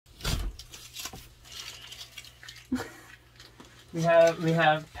We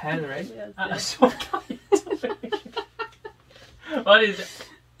have pen, right? Yes. So what is it?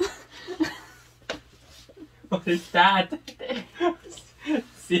 What is that?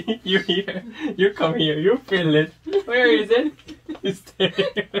 See, you here. You come here. You feel it. Where is it? It's there.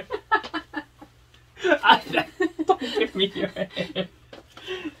 Don't give me your hand.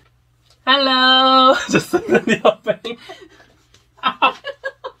 Hello. Just suddenly opening.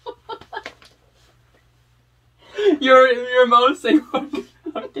 Your mouth saying what?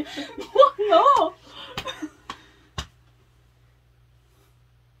 No.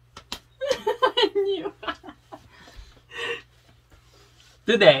 I knew.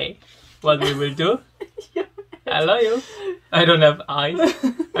 Today, what we will do? Hello, you. I don't have eyes.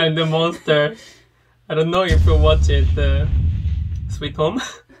 I'm the monster. I don't know if you watch it, Sweet Home.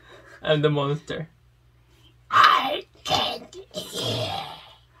 I'm the monster. I can't hear.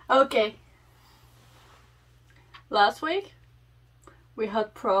 Okay. Last week we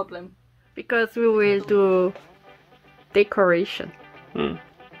had problem because we will do decoration.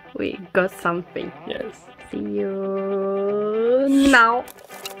 We got something. Yes. See you now.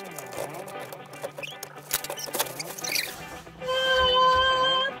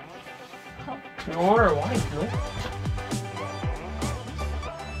 You order white, no?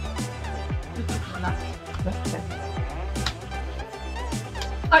 That's it.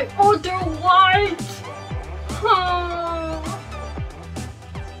 I order white.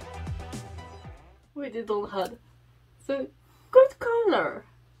 We didn't have the good color,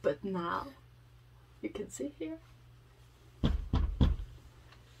 but now you can see here.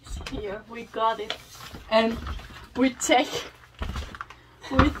 See here, we got it, and we check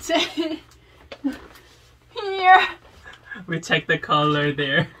here. We check the color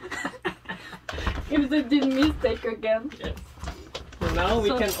there. If they did mistake again. Yes. So now we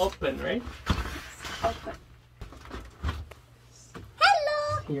can open, right? Okay.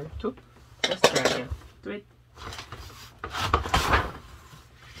 Hello. Here too. Let's try again. Do it.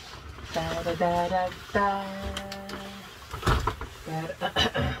 Da da da da da. Da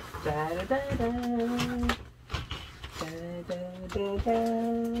da da da da. Da da da da.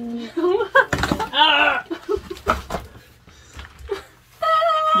 Ah!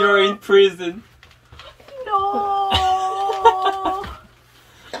 You're in prison. No.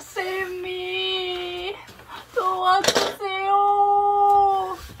 Save me. 도와주세요.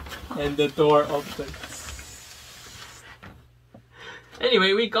 And the door opens.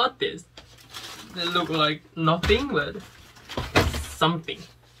 Anyway, we got this. They look like nothing, but something.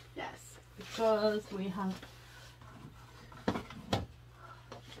 Yes, because we have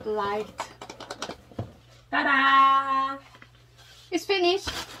liked. Ta-da! It's finished.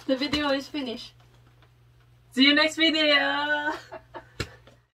 The video is finished. See you next video.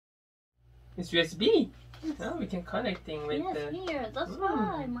 It's USB. Yes. Oh, we can connecting with Yes, the. here. That's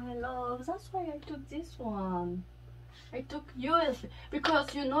why, my love. That's why I took this one. I took USB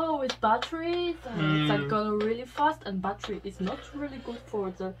because you know with batteries it's like gonna really fast, and battery is not really good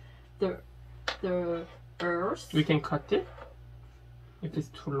for the earth. We can cut it if it's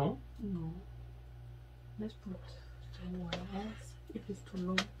too long. No. Let's put somewhere else if it's too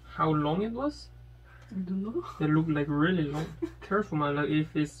long. How long it was? I don't know. They look like really long. Careful, my love,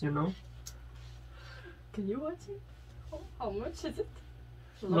 if it's, you know. Can you watch it? How much is it?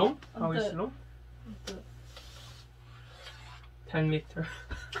 Long? How is it long? 10 meter.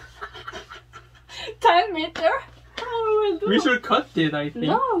 10 meter? How we will do? We should cut it, I think.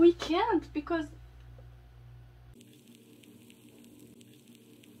 No, we can't because.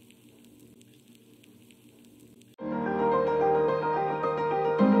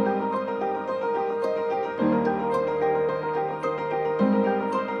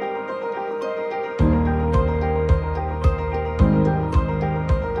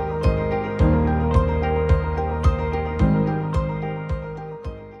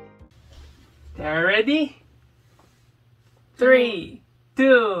 Ready? 3,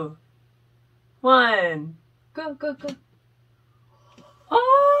 2, 1. Go, go, go.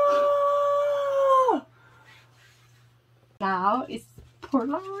 Oh! Now it's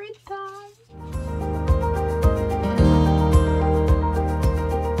Polaroid time.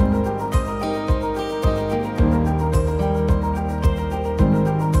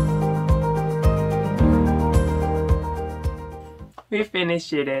 We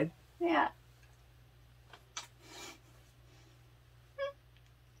finished it. Yeah.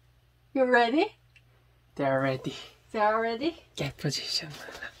 You ready? They're ready. They are ready? Get position.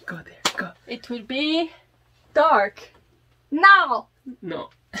 Go there. Go. It will be dark. Now! No.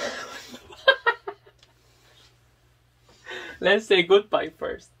 Let's say goodbye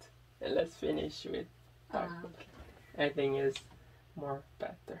first. And let's finish with dark. Okay. I think it's more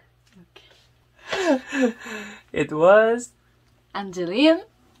better. Okay. It was Angeline.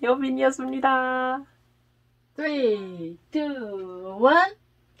 여빈이었습니다. 3, 2, 1.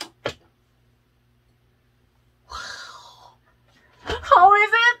 How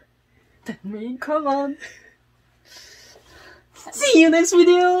is it? Tell me, come on. See you next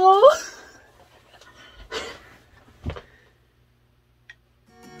video.